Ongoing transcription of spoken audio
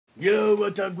Yo,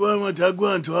 what I want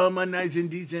to all my nice and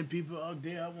decent people out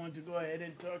there. I want to go ahead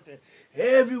and talk to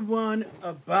everyone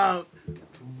about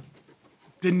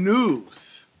the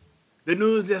news. The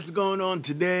news that's going on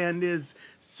today, and there's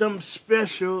some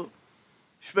special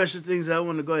things I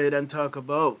want to go ahead and talk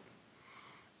about.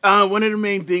 One of the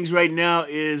main things right now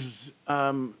is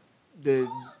the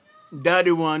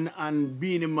Daddy1 and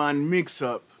Beenie Man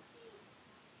mix-up.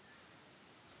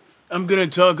 I'm gonna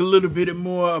talk a little bit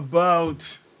more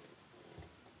about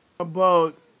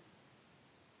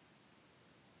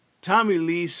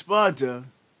Lee Sparta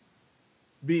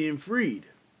being freed.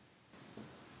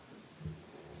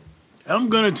 I'm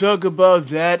gonna talk about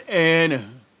that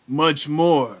and much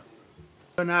more.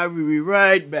 And I will be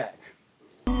right back.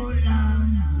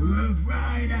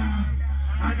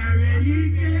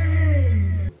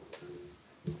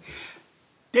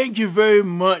 Thank you very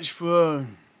much for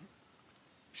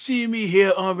seeing me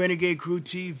here on Renegade Crew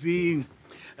TV.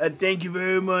 Thank you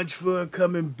very much for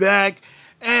coming back,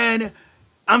 and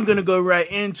I'm gonna go right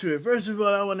into it. First of all,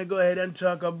 I want to go ahead and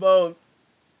talk about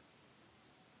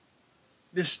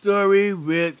the story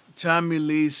with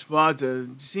Lee Sparta.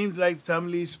 It seems like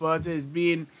Lee Sparta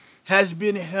has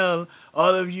been held.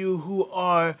 All of you who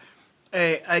are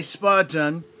a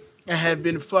Spartan and have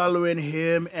been following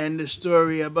him and the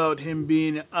story about him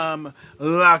being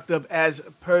locked up as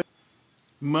per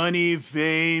money,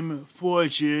 fame,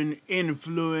 fortune,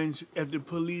 influence. If the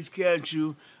police catch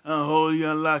you and hold you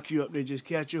and lock you up, they just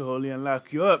catch you, hold you and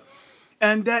lock you up.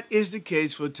 And that is the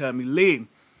case for Lee.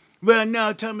 Well,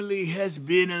 now Lee has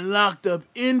been locked up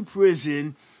in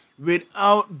prison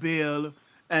without bail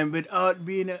and without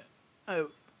being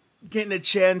getting a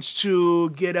chance to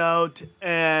get out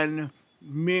and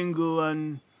mingle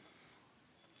and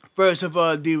first of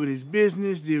all deal with his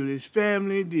business, deal with his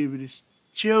family, deal with his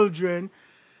children.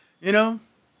 You know,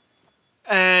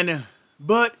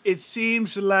 but it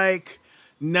seems like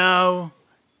now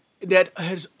that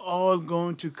has all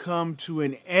going to come to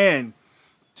an end.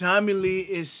 Lee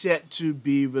is set to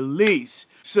be released.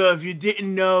 So if you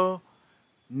didn't know,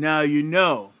 now you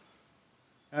know.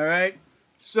 All right.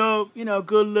 So, you know,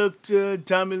 good luck to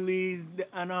Lee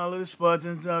and all of the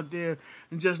Spartans out there,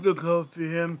 and just look out for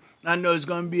him. I know it's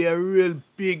going to be a real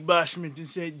big bashment in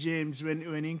St. James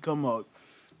when he come out.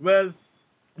 Well,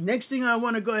 next thing I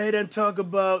want to go ahead and talk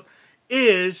about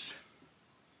is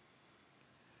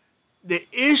the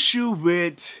issue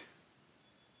with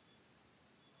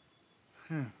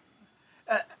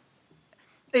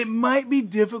it might be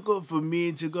difficult for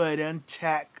me to go ahead and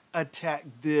attack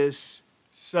this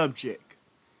subject,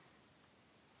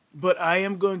 but I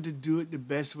am going to do it the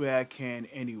best way I can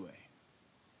anyway,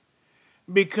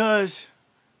 because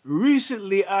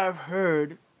recently I've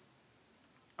heard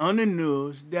on the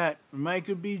news that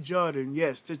Micheal B. Jordan,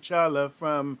 yes, T'Challa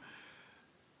from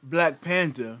Black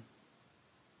Panther,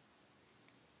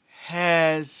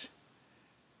 has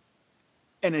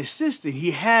an assistant. He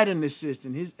had an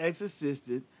assistant. His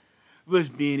ex-assistant was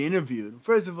being interviewed.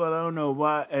 First of all, I don't know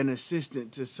why an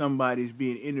assistant to somebody's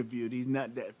being interviewed. He's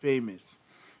not that famous.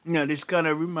 You know, this kind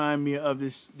of remind me of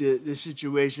the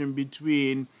situation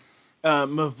between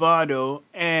Movado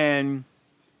and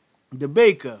the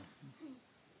baker.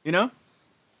 You know?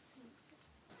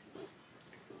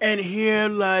 And here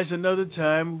lies another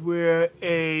time where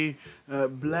a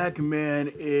black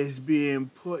man is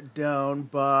being put down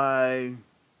by,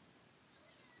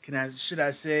 should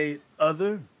I say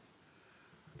other?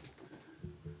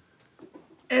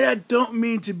 And I don't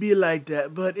mean to be like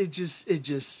that, but it just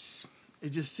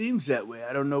seems that way.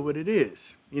 I don't know what it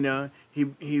is. You know,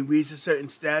 he reaches a certain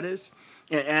status,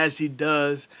 and as he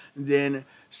does, then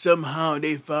somehow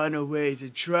they find a way to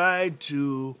try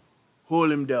to hold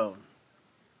him down.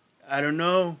 I don't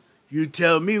know. You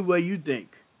tell me what you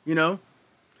think. You know,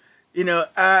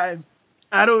 I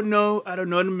don't know. I don't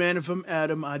know the man from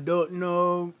Adam. I don't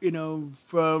know.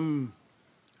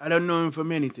 I don't know him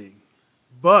from anything.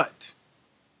 But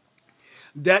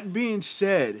that being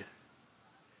said,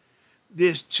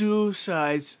 there's two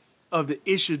sides of the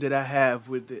issue that I have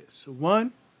with this.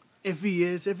 One, if he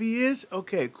is,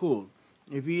 okay, cool.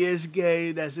 If he is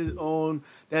gay, that's his whole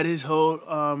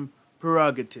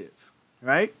prerogative,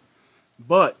 right?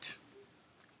 But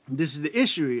this is the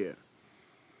issue here.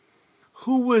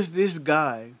 Who was this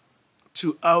guy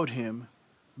to out him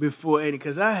before any?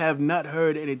 Because I have not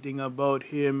heard anything about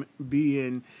him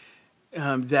being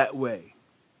that way.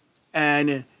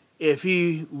 And if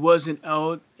he wasn't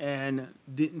out and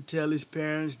didn't tell his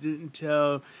parents, didn't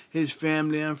tell his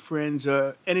family and friends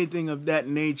or anything of that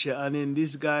nature, and then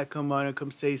this guy come on and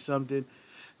come say something,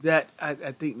 that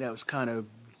I think that was kind of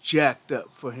jacked up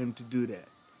for him to do that.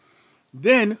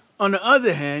 Then, on the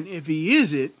other hand, if he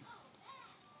is it,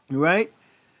 right,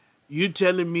 you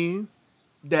telling me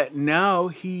that now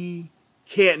he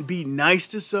can't be nice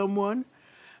to someone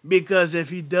because if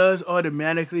he does,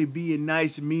 automatically being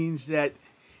nice means that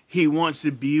he wants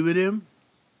to be with him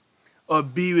or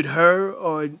be with her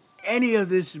or any of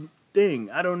this thing.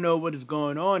 I don't know what is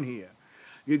going on here.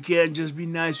 You can't just be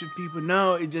nice with people.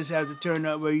 Now it just has to turn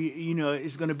out where you know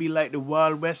it's gonna be like the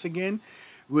Wild West again,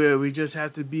 where we just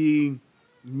have to be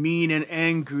mean and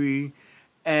angry,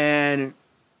 and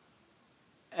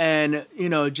you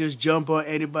know just jump on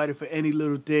anybody for any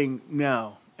little thing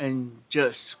now, and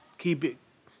just keep it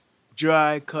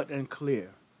dry, cut, and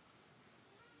clear.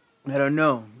 I don't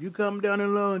know. You come down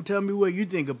below and tell me what you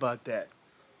think about that.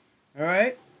 All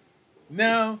right.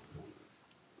 Now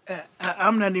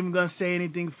I'm not even gonna say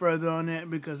anything further on that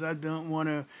because I don't want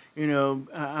to. You know,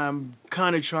 I'm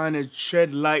kind of trying to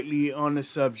tread lightly on the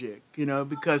subject. You know,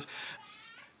 because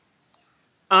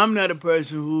I'm not a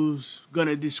person who's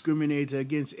gonna discriminate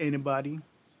against anybody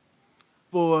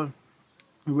for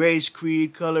race,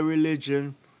 creed, color,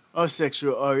 religion, or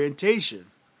sexual orientation.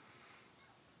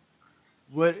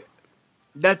 What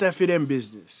that for them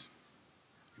business.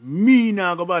 Me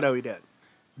not go bother with that.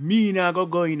 Me not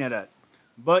go into that.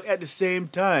 But at the same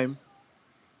time,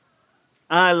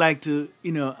 I like to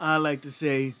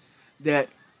say that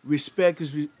respect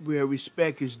is where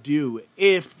respect is due.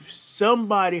 If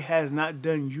somebody has not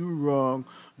done you wrong,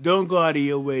 don't go out of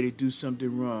your way to do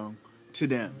something wrong to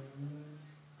them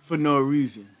for no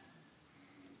reason.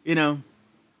 You know,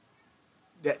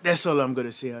 that's all I'm going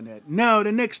to say on that. Now,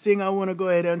 the next thing I want to go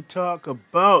ahead and talk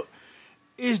about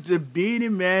is the Beenie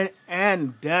Man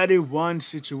and Daddy1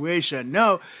 situation.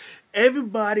 Now,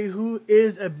 everybody who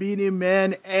is a Beenie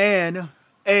Man and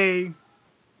a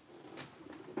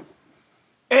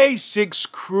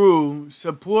A6 crew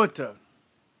supporter.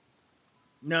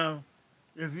 Now,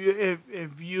 if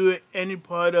you any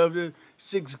part of the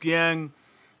Six Gang,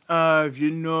 if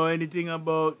you know anything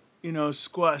about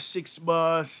Squad Six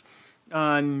Boss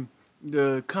and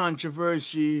the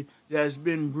controversy that's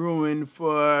been brewing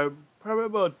for probably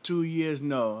about 2 years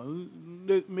now,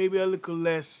 maybe a little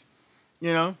less,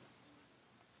 you know,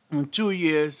 in 2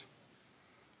 years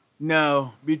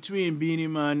now between Beenie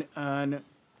Man and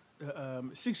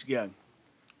Six Gang,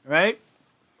 right?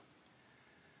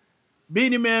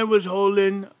 Beenie Man was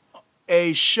holding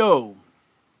a show,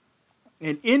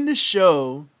 and in the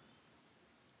show,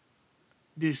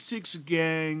 the Six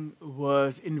Gang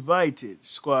was invited: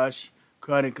 Squash,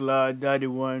 Chronic Law,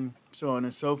 Daddy1, so on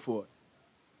and so forth.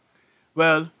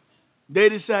 Well, they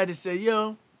decided to say,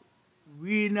 yo,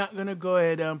 we're not going to go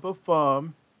ahead and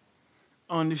perform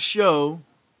on the show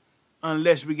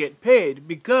unless we get paid,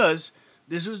 because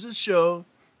this was a show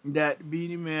that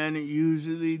Beenie Man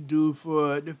usually do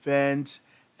for the fans,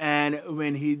 and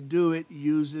when he do it,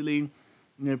 usually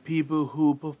the people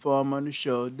who perform on the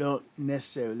show don't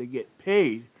necessarily get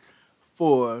paid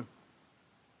for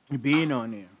being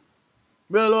on there.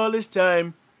 Well, all this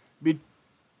time,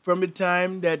 from the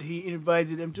time that he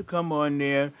invited them to come on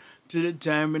there to the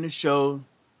time when the show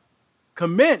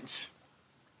commenced,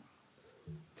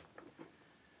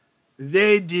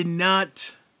 they did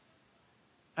not,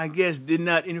 I guess, did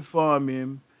not inform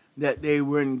him that they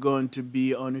weren't going to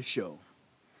be on the show.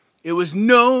 It was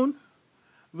known,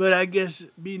 but I guess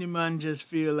Beenie Man just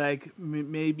feel like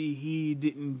maybe he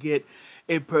didn't get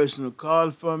a personal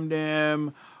call from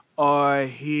them, or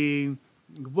he,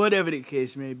 whatever the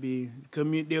case may be,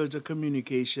 there was a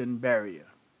communication barrier.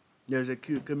 There's a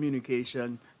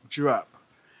communication drop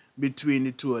between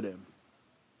the two of them,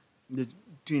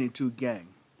 between the two gangs.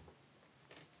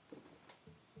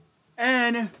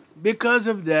 And because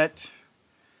of that,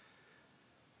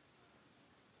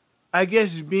 I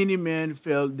guess Beenie Man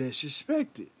felt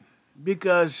disrespected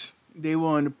because they were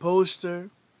on the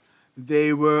poster,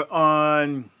 they were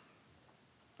on,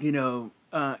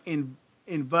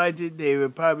 invited. They were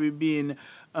probably being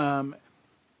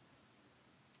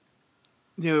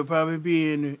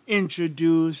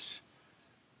introduced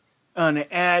on an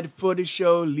ad for the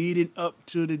show leading up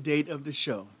to the date of the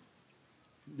show.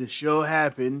 The show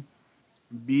happened.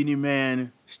 Beenie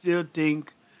Man still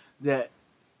think that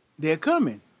they're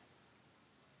coming.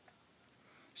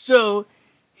 So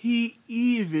he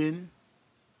even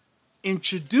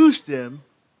introduced them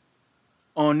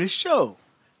on the show.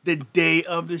 The day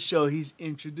of the show, he's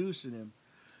introducing them.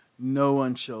 No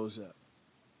one shows up.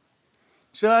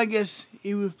 So I guess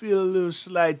he would feel a little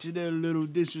slighted, a little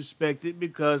disrespected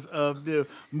because of the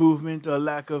movement or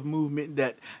lack of movement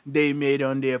that they made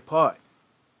on their part.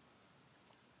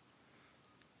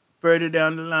 Further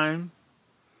down the line,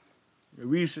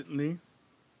 recently,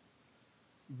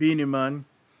 Beenie Man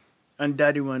and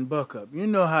Daddy1 buck up. You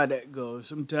know how that goes.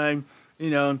 Sometimes, you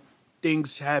know,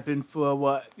 things happen for a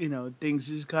while. You know, things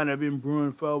has kind of been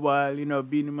brewing for a while. You know,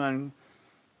 Beenie Man,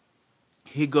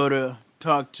 he go to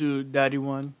talk to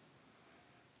Daddy1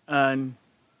 and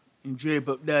drape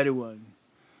up Daddy1.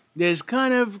 There's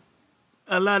kind of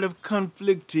a lot of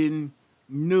conflicting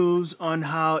news on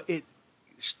how it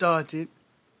started.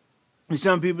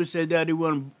 Some people say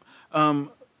Daddy1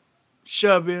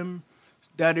 shove him,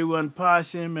 Daddy1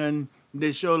 pass him, and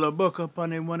they shoulder buck up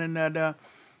on one another.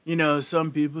 You know,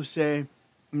 some people say,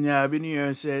 yeah, I've been here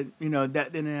and said, you know,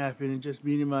 that didn't happen. It just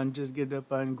Beenie Man just get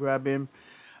up and grab him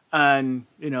and,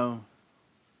 you know,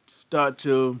 start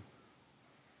to,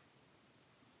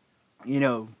 you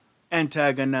know,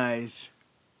 antagonize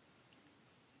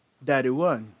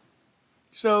Daddy1.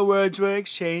 So words were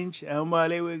exchanged, and while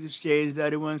they were exchanged,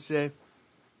 Daddy1 said,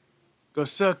 go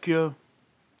suck you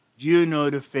know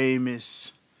the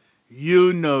famous,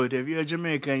 you know it. If you're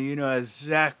Jamaican, you know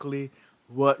exactly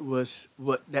what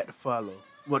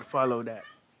followed that,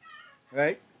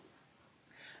 right?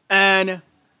 And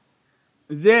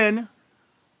then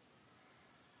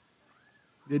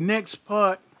the next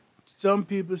part, some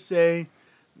people say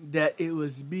that it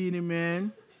was Beenie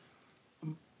Man,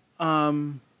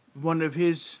 one of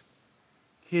his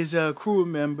crew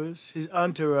members, his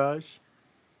entourage,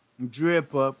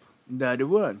 drape up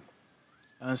Daddy1.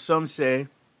 And some say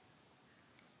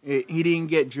he didn't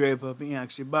get drape up, he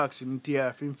actually boxed him and tear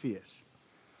off his face.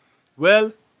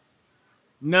 Well,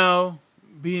 now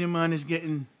Beenie Man is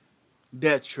getting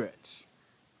death threats.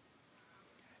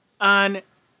 And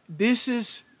this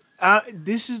is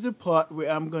the part where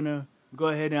I'm gonna go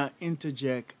ahead and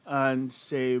interject and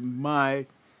say my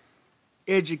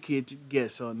educated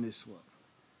guess on this one.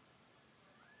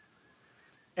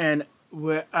 And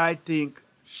where I think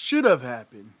should have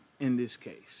happened in this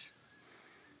case.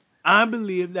 I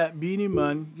believe that Beenie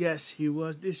Man, yes, he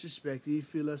was disrespected. He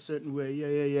feel a certain way,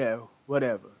 yeah,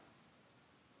 whatever.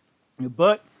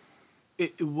 But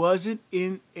it wasn't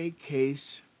in a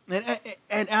case, and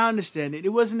I understand it. It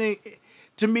wasn't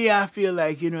to me, I feel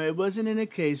like, you know, it wasn't in a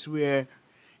case where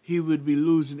he would be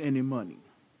losing any money.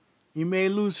 He may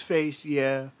lose face,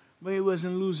 yeah, but he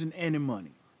wasn't losing any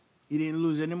money. He didn't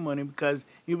lose any money because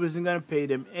he wasn't going to pay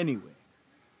them anyway,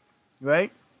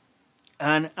 right?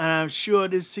 And I'm sure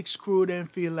this six crew then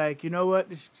feel like, you know what,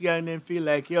 this guy then feel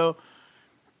like, yo,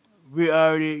 we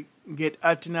already get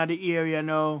out in the area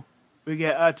now. We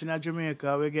get out in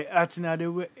Jamaica. We get out in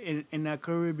the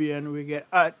Caribbean. We get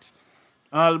out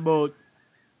all about.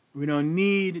 We don't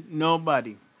need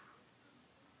nobody,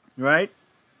 right?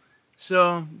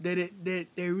 So they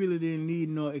really didn't need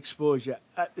no exposure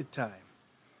at the time,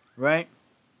 right?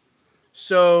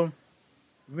 So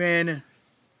when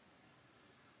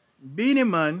Beenie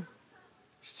Man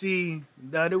see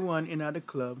Daddy1 in the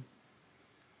club,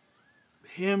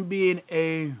 him being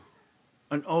an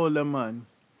older man,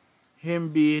 him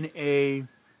being a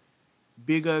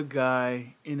bigger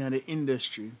guy in the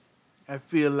industry, I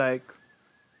feel like,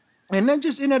 and not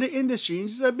just in the industry,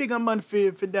 he's just a bigger man for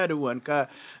Daddy1. Cause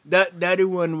that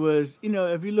Daddy1 was, you know,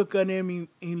 if you look at him,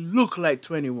 he look like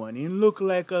 21. He look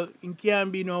like he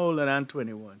can't be no older than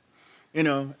 21. You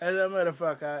know, as a matter of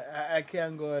fact, I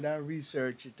can't go ahead and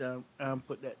research it and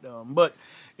put that down. But,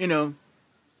 you know,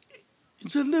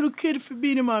 it's a little kid for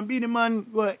Beenie Man. Beenie Man,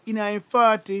 what, you know,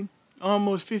 40,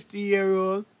 almost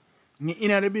 50-year-old.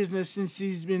 In the business since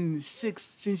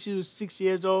since he was 6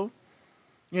 years old.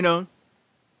 You know,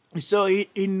 so he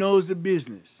knows the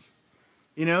business.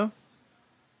 You know,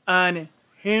 and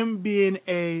him being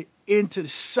a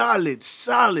solid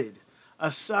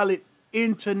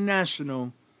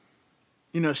international,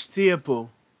 you know, staple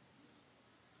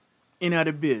in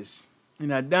the biz,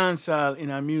 in a dancehall, in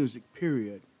a music,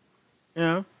 period. You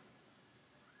know?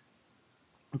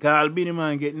 Because Beenie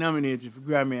Man get nominated for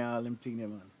Grammy and all them things,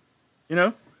 man. You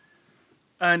know?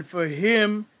 And for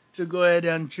him to go ahead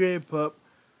and drape up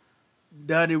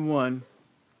Daddy1,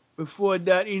 before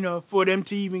that, you know, for them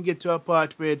to even get to a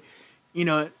part where, you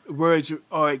know, words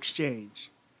are exchanged.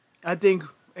 I think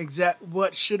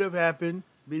what should have happened,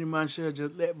 Beenie Man should have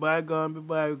just let bygone be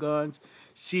bygones,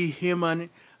 see him and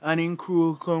his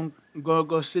crew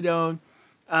go sit down,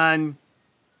 and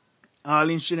all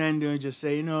he shouldn't do is just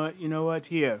say, you know what,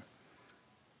 here,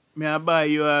 may I buy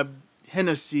you a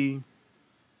Hennessy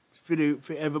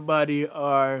for everybody,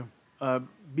 or a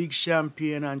big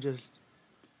champagne, and just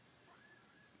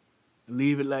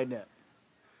leave it like that.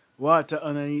 Water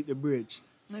underneath the bridge.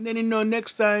 And then, you know,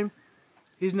 next time,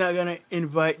 he's not going to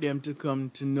invite them to come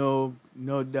to no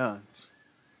dance.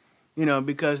 You know,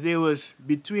 because there was,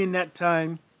 between that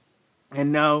time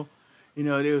and now,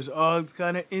 There was all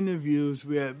kind of interviews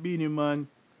where Beenie Man,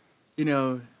 you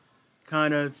know,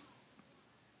 kind of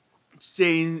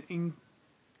saying in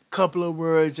couple of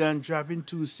words and dropping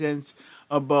 2 cents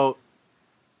about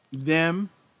them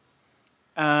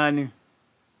and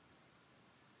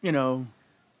you know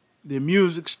the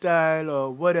music style or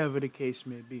whatever the case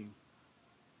may be.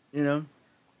 You know,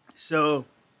 so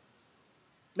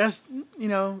that's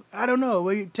I don't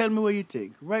know. Tell me what you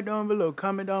think. Write down below.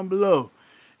 Comment down below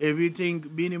if you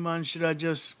think Beenie Man should have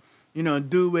just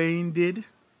do what he did,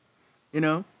 you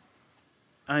know,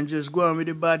 and just go on with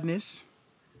the badness,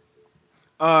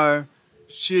 or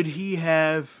should he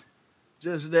have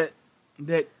just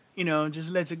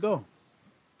just let it go,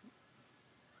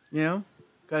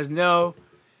 because now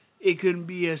it can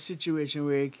be a situation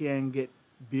where it can get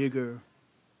bigger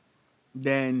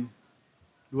than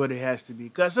what it has to be.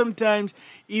 Because sometimes,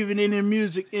 even in the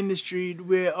music industry,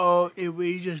 where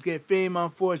you just get fame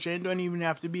and fortune, it don't even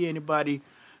have to be anybody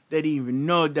that even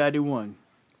know Daddy1.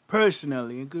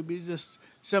 Personally, it could be just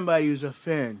somebody who's a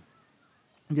fan.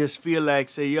 Just feel like,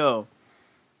 say, yo,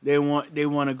 they want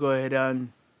to go ahead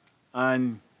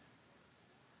and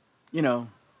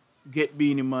get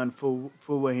Beenie Man for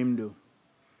what him do,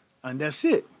 and that's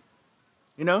it.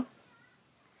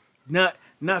 Not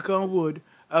knock on wood.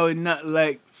 I would not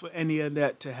like for any of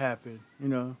that to happen.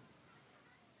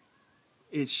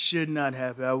 It should not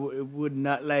happen. I would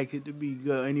not like it to be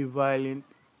any violent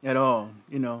at all.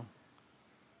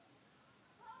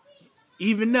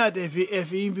 Even that, if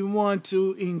he even want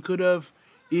to, he could have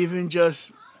even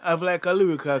just have like a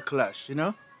lyrical clash.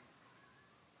 Yeah,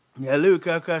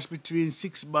 lyrical clash between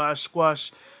 6 bar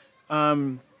squash,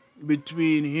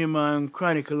 between him and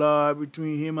Chronicle, or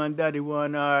between him and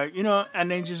Daddy1, or and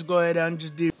then just go ahead and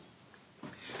just deal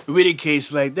with a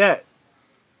case like that.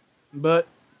 But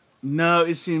now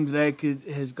it seems like it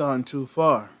has gone too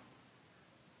far.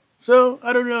 So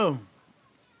I don't know.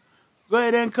 Go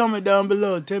ahead and comment down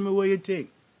below. Tell me what you think.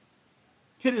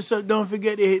 Hit the don't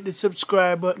forget to hit the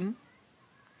subscribe button.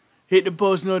 Hit the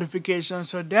post notification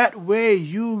so that way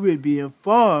you will be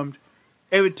informed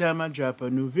every time I drop a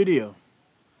new video.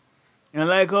 And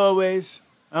like always,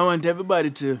 I want everybody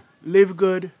to live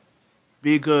good,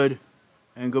 be good,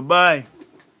 and goodbye.